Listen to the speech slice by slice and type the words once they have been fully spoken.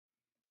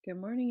Good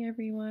morning,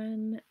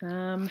 everyone.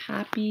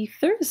 Happy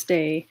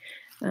Thursday.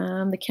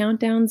 The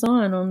countdown's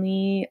on.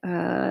 Only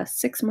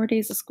 6 more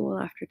days of school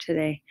after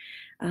today.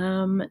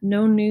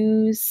 No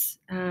news,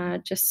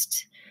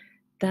 just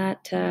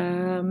that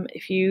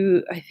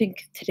I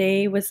think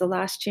today was the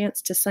last chance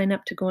to sign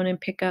up to go in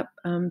and pick up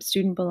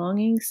student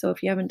belongings. So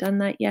if you haven't done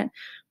that yet,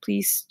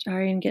 please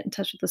try and get in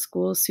touch with the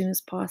school as soon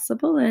as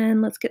possible.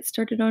 And let's get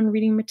started on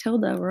reading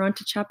Matilda. We're on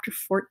to chapter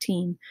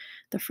 14,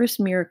 The First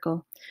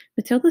Miracle.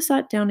 Matilda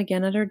sat down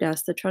again at her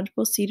desk. The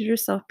Trunchbull seated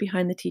herself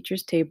behind the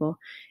teacher's table.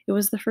 It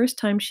was the first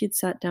time she had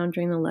sat down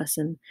during the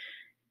lesson.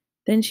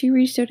 Then she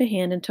reached out a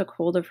hand and took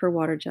hold of her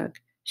water jug.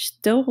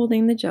 Still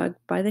holding the jug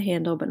by the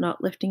handle, but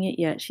not lifting it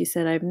yet, she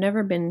said, I've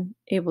never been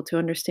able to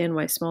understand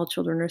why small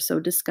children are so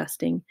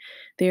disgusting.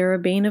 They are a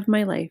bane of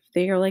my life.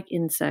 They are like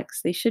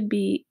insects. They should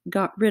be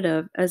got rid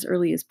of as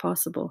early as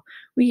possible.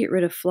 We get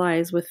rid of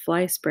flies with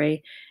fly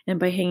spray and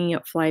by hanging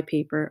up fly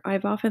paper.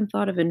 I've often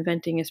thought of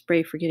inventing a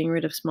spray for getting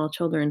rid of small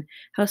children.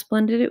 How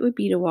splendid it would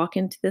be to walk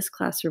into this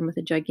classroom with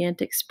a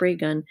gigantic spray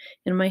gun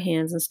in my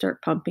hands and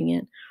start pumping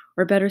it.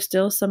 Or better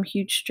still, some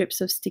huge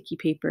strips of sticky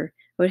paper.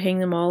 I would hang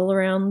them all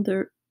around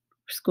the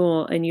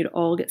school and you'd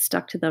all get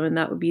stuck to them and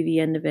that would be the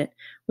end of it.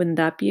 Wouldn't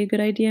that be a good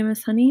idea,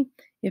 Miss Honey?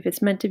 If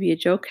it's meant to be a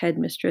joke,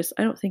 headmistress,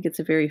 I don't think it's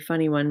a very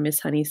funny one,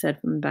 Miss Honey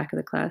said from the back of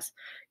the class.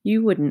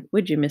 You wouldn't,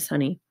 would you, Miss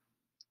Honey?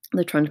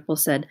 The Trunchbull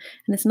said,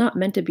 and it's not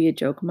meant to be a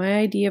joke. My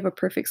idea of a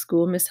perfect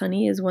school, Miss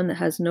Honey, is one that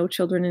has no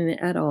children in it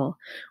at all.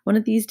 One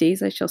of these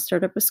days I shall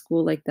start up a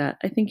school like that.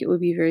 I think it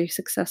would be very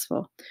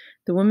successful.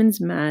 The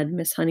woman's mad,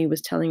 Miss Honey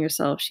was telling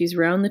herself. She's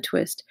round the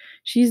twist.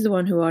 She's the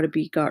one who ought to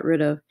be got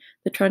rid of.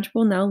 The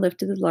Trunchbull now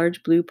lifted the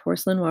large blue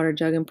porcelain water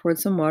jug and poured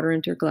some water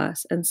into her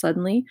glass, and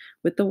suddenly,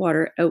 with the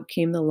water, out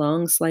came the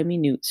long, slimy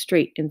newt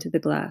straight into the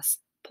glass.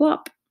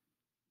 Plop!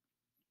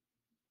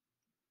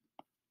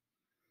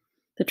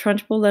 The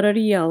Trunchbull let out a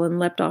yell and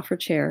leapt off her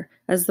chair,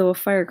 as though a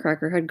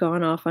firecracker had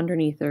gone off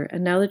underneath her,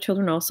 and now the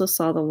children also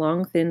saw the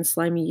long, thin,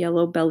 slimy,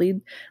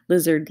 yellow-bellied,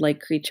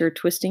 lizard-like creature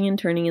twisting and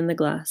turning in the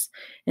glass,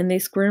 and they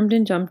squirmed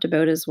and jumped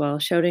about as well,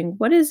 shouting,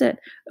 What is it?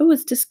 Oh,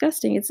 it's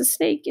disgusting! It's a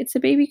snake! It's a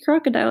baby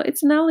crocodile!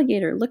 It's an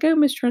alligator! Look out,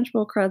 Miss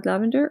Trunchbull! Cried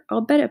Lavender. I'll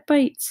bet it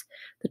bites!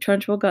 The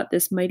Trunchbull got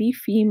this mighty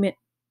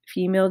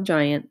female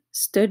giant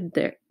stood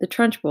there. The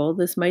Trunchbull,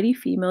 this mighty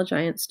female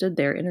giant, stood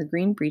there in her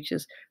green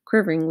breeches,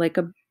 quivering like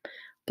a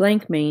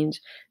blank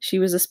mange. She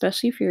was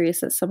especially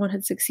furious that someone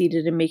had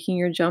succeeded in making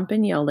her jump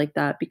and yell like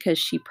that because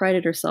she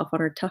prided herself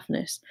on her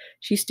toughness.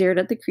 She stared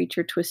at the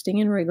creature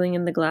twisting and wriggling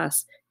in the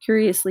glass.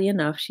 Curiously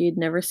enough, she had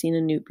never seen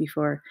a newt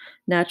before.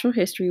 Natural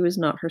history was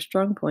not her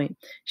strong point.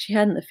 She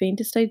hadn't the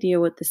faintest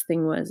idea what this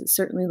thing was. It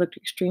certainly looked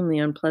extremely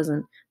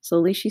unpleasant.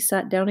 Slowly she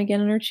sat down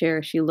again in her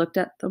chair. She looked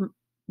at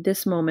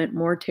this moment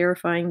more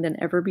terrifying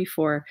than ever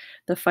before.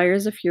 The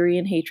fires of fury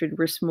and hatred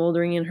were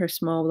smoldering in her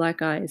small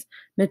black eyes.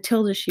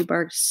 Matilda, she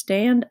barked,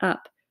 stand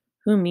up.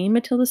 Who, me?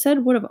 Matilda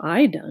said. What have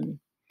I done?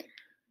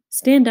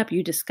 Stand up,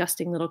 you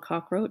disgusting little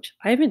cockroach.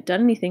 I haven't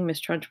done anything,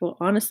 Miss Trunchbull.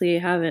 Honestly, I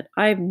haven't.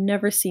 I've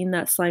never seen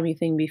that slimy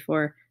thing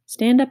before.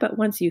 Stand up at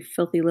once, you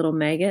filthy little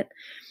maggot.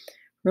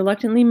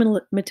 Reluctantly,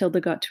 Matilda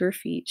got to her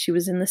feet. She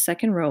was in the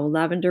second row.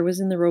 Lavender was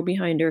in the row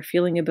behind her,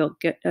 feeling a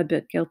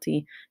bit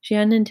guilty. She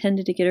hadn't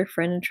intended to get her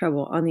friend in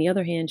trouble. On the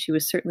other hand, she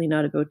was certainly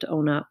not about to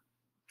own up.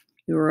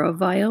 You are a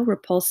vile,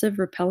 repulsive,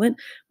 repellent,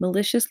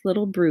 malicious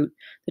little brute,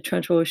 the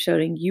Trunchbull was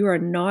shouting. You are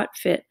not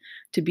fit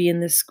to be in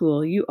this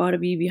school. You ought to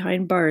be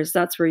behind bars.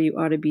 That's where you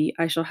ought to be.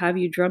 I shall have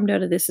you drummed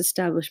out of this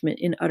establishment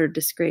in utter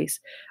disgrace.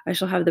 I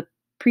shall have the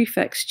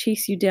prefects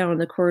chase you down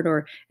the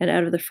corridor and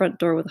out of the front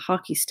door with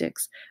hockey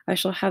sticks. I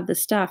shall have the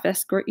staff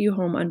escort you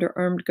home under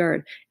armed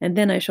guard, and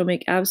then I shall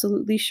make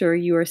absolutely sure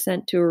you are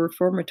sent to a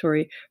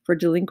reformatory for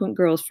delinquent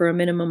girls for a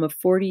minimum of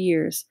 40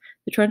 years.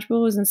 The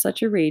Trunchbull was in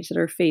such a rage that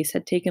her face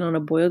had taken on a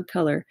boiled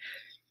color,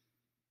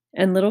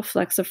 and little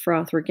flecks of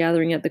froth were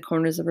gathering at the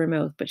corners of her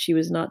mouth, but she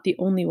was not the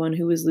only one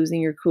who was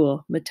losing her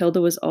cool. Matilda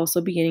was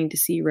also beginning to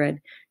see red.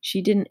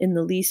 She didn't in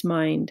the least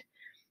mind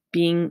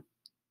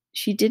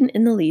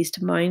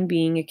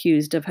being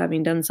accused of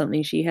having done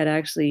something she had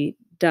actually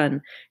done.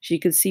 She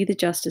could see the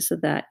justice of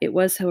that. It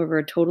was, however,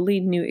 a totally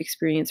new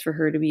experience for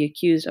her to be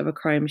accused of a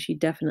crime she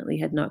definitely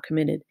had not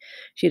committed.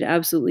 She had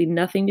absolutely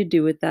nothing to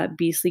do with that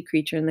beastly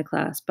creature in the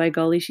class. By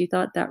golly, she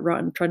thought, that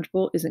rotten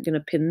Trunchbull isn't going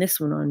to pin this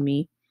one on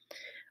me.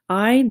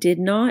 I did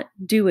not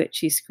do it,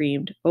 she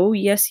screamed. Oh,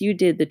 yes, you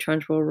did, the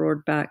Trunchbull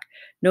roared back.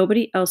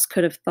 Nobody else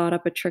could have thought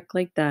up a trick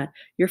like that.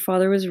 Your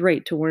father was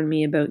right to warn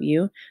me about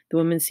you. The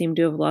woman seemed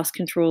to have lost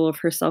control of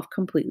herself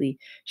completely.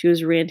 She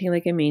was ranting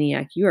like a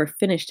maniac. You are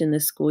finished in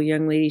this school,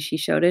 young lady, she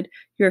shouted.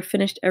 You are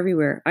finished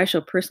everywhere. I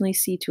shall personally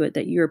see to it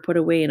that you are put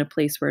away in a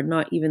place where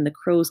not even the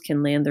crows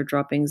can land their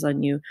droppings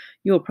on you.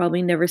 You will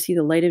probably never see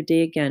the light of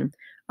day again.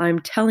 I'm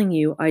telling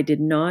you, I did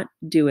not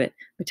do it,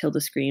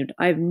 Matilda screamed.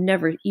 I've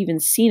never even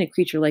seen a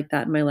creature like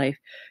that in my life.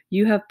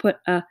 You have put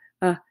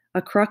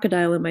a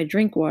crocodile in my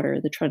drink water,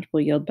 the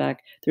Trunchbull yelled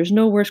back. There's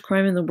no worse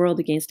crime in the world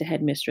against a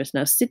headmistress.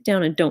 Now sit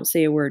down and don't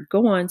say a word.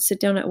 Go on,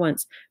 sit down at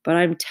once. But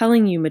I'm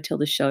telling you,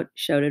 Matilda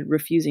shouted,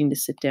 refusing to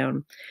sit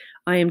down.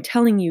 I am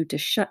telling you to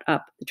shut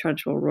up, the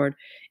Trunchbull roared.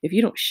 If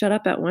you don't shut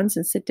up at once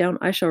and sit down,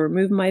 I shall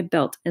remove my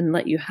belt and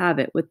let you have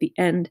it with the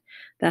end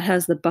that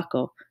has the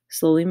buckle.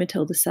 Slowly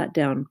Matilda sat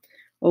down.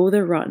 Oh,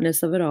 the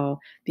rottenness of it all,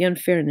 the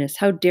unfairness.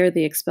 How dare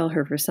they expel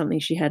her for something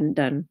she hadn't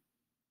done?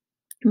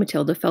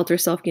 Matilda felt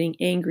herself getting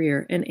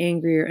angrier and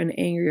angrier and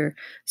angrier,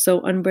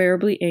 so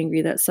unbearably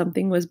angry that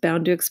something was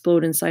bound to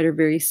explode inside her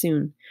very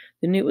soon.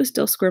 The newt was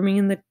still squirming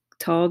in the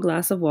tall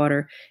glass of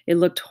water. It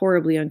looked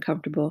horribly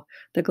uncomfortable.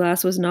 The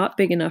glass was not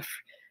big enough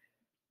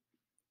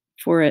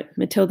for it.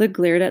 Matilda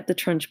glared at the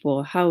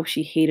Trunchbull. How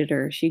she hated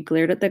her. She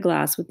glared at the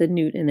glass with the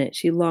newt in it.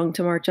 She longed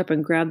to march up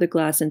and grab the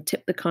glass and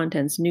tip the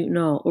contents, newt and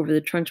all, over the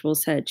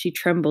Trunchbull's head. She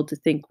trembled to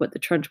think what the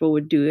Trunchbull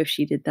would do if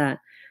she did that.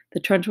 The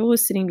Trunchbull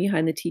was sitting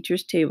behind the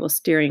teacher's table,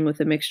 staring with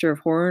a mixture of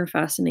horror and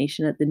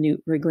fascination at the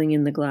newt wriggling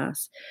in the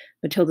glass.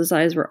 Matilda's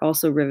eyes were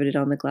also riveted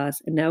on the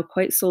glass, and now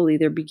quite slowly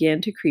there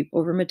began to creep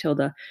over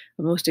Matilda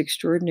a most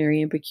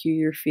extraordinary and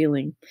peculiar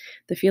feeling.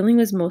 The feeling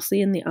was mostly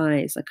in the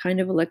eyes. A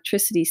kind of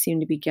electricity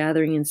seemed to be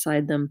gathering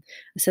inside them.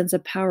 A sense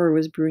of power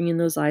was brewing in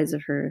those eyes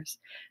of hers.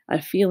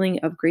 A feeling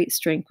of great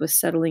strength was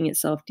settling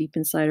itself deep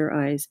inside her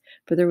eyes.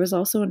 But there was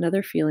also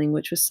another feeling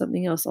which was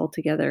something else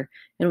altogether,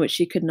 and which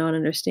she could not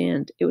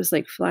understand. It was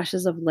like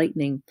flashes of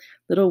lightning.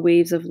 Little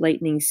waves of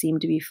lightning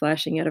seemed to be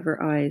flashing out of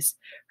her eyes.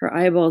 Her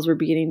eyeballs were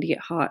beginning to get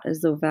hot,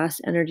 as though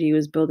vast energy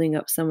was building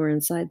up somewhere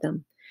inside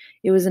them.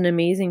 It was an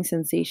amazing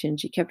sensation.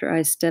 She kept her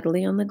eyes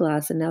steadily on the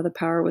glass, and now the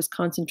power was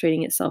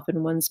concentrating itself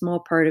in one small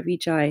part of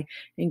each eye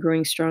and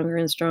growing stronger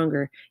and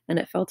stronger, and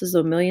it felt as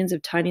though millions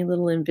of tiny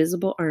little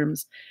invisible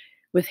arms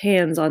with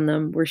hands on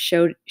them were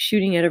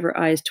shooting out of her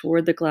eyes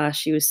toward the glass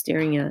she was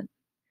staring at.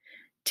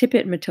 Tip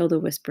it, Matilda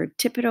whispered.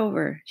 Tip it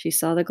over. She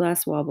saw the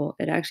glass wobble.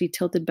 It actually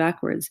tilted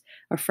backwards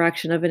a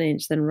fraction of an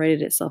inch, then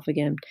righted itself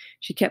again.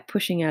 She kept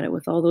pushing at it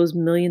with all those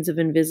millions of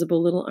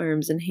invisible little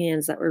arms and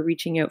hands that were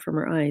reaching out from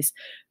her eyes,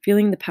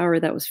 feeling the power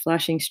that was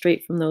flashing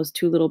straight from those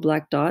two little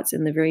black dots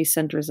in the very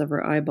centers of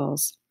her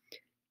eyeballs.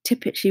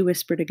 Tip it, she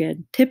whispered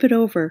again. Tip it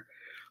over.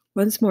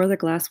 Once more the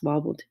glass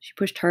wobbled. She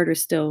pushed harder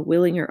still,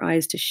 willing her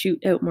eyes to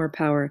shoot out more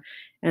power.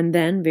 And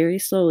then, very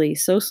slowly,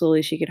 so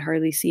slowly she could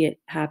hardly see it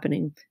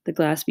happening, the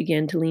glass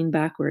began to lean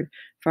backward,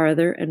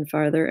 farther and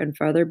farther and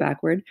farther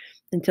backward,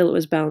 until it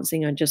was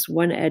balancing on just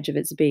one edge of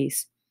its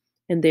base.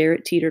 And there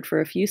it teetered for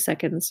a few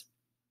seconds,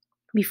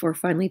 before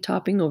finally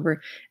topping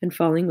over and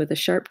falling with a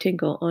sharp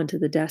tinkle onto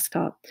the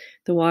desktop.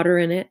 The water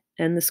in it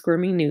and the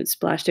squirming newt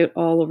splashed out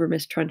all over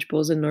Miss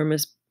Trunchbull's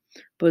enormous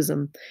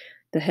bosom.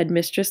 The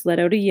headmistress let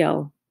out a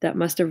yell that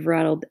must have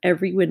rattled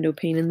every window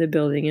pane in the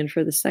building, and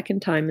for the second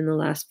time in the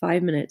last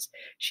 5 minutes,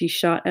 she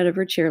shot out of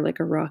her chair like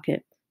a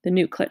rocket. The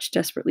newt clutched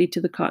desperately to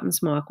the cotton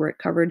smock where it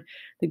covered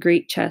the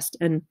great chest,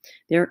 and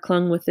there it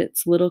clung with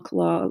its little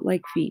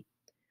claw-like feet.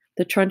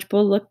 The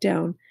Trunchbull looked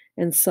down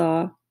and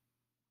saw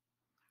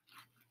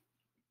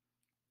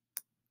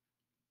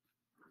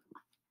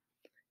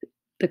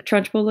The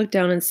Trunchbull looked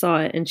down and saw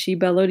it, and she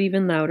bellowed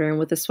even louder, and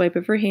with a swipe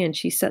of her hand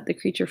she set the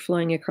creature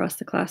flying across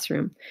the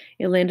classroom.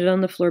 It landed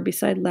on the floor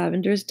beside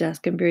Lavender's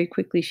desk, and very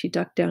quickly she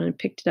ducked down and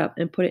picked it up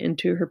and put it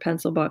into her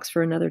pencil box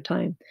for another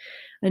time.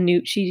 A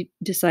newt, she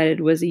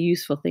decided, was a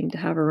useful thing to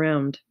have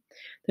around.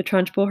 The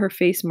Trunchbull, her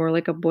face more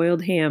like a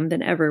boiled ham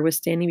than ever, was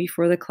standing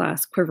before the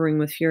class, quivering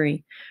with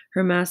fury.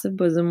 Her massive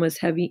bosom was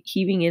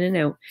heaving in and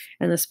out,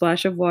 and the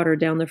splash of water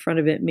down the front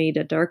of it made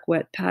a dark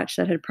wet patch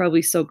that had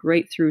probably soaked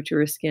right through to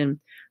her skin.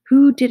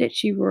 Who did it?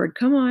 She roared.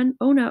 Come on,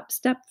 own up,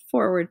 step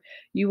forward.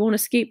 You won't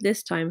escape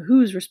this time.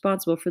 Who's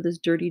responsible for this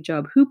dirty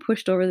job? Who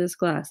pushed over this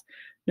glass?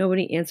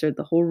 Nobody answered.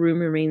 The whole room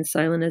remained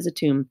silent as a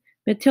tomb.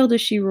 Matilda,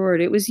 she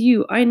roared. It was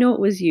you. I know it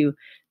was you.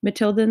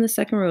 Matilda in the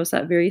second row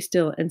sat very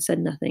still and said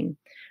nothing.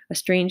 A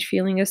strange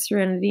feeling of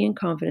serenity and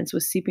confidence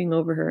was seeping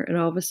over her, and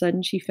all of a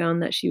sudden she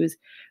found that she was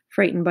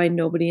frightened by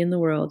nobody in the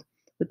world.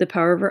 With the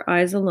power of her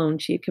eyes alone,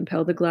 she had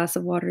compelled a glass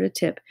of water to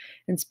tip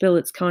and spill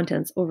its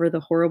contents over the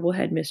horrible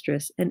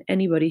headmistress, and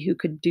anybody who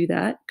could do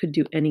that could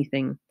do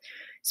anything.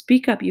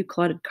 Speak up, you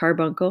clotted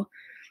carbuncle,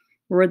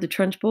 roared the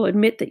Trunchbull.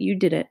 Admit that you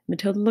did it.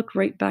 Matilda looked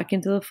right back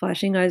into the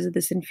flashing eyes of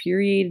this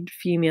infuriated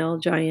female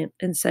giant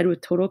and said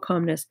with total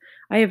calmness,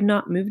 I have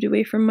not moved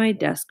away from my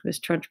desk, Miss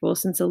Trunchbull,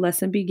 since the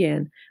lesson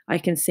began. I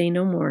can say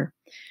no more.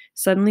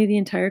 Suddenly the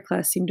entire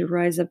class seemed to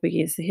rise up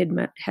against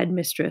the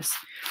headmistress.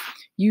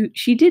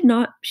 She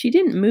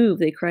didn't move,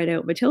 they cried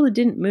out. Matilda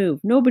didn't move.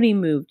 Nobody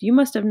moved. You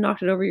must have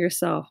knocked it over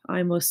yourself.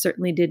 I most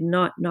certainly did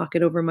not knock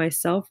it over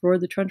myself,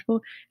 roared the Trunchbull.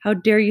 How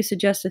dare you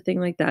suggest a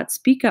thing like that?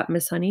 Speak up,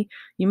 Miss Honey.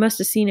 You must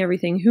have seen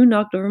everything. Who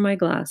knocked over my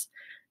glass?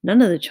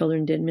 None of the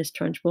children did, Miss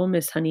Trunchbull,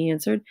 Miss Honey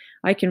answered.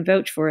 I can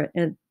vouch for it,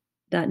 and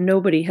that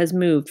nobody has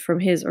moved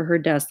from his or her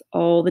desk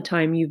all the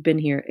time you've been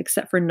here,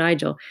 except for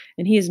Nigel,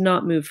 and he has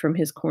not moved from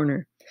his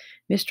corner.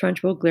 Miss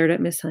Trunchbull glared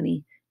at Miss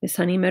Honey. Miss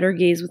Honey met her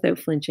gaze without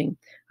flinching.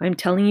 I'm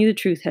telling you the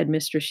truth,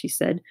 headmistress, she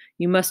said.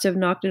 You must have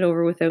knocked it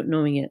over without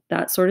knowing it.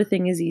 That sort of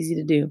thing is easy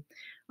to do.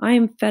 I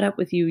am fed up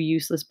with you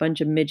useless bunch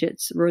of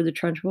midgets, roared the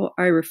Trunchbull.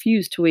 I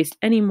refuse to waste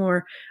any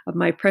more of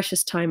my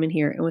precious time in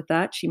here. And with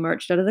that, she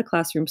marched out of the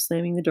classroom,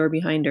 slamming the door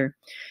behind her.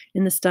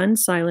 In the stunned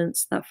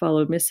silence that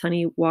followed, Miss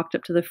Honey walked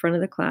up to the front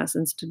of the class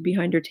and stood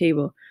behind her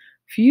table.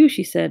 Phew,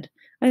 she said.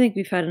 I think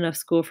we've had enough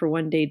school for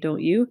one day,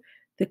 don't you?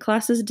 The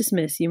class is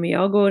dismissed. You may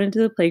all go out into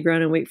the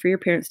playground and wait for your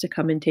parents to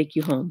come and take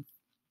you home.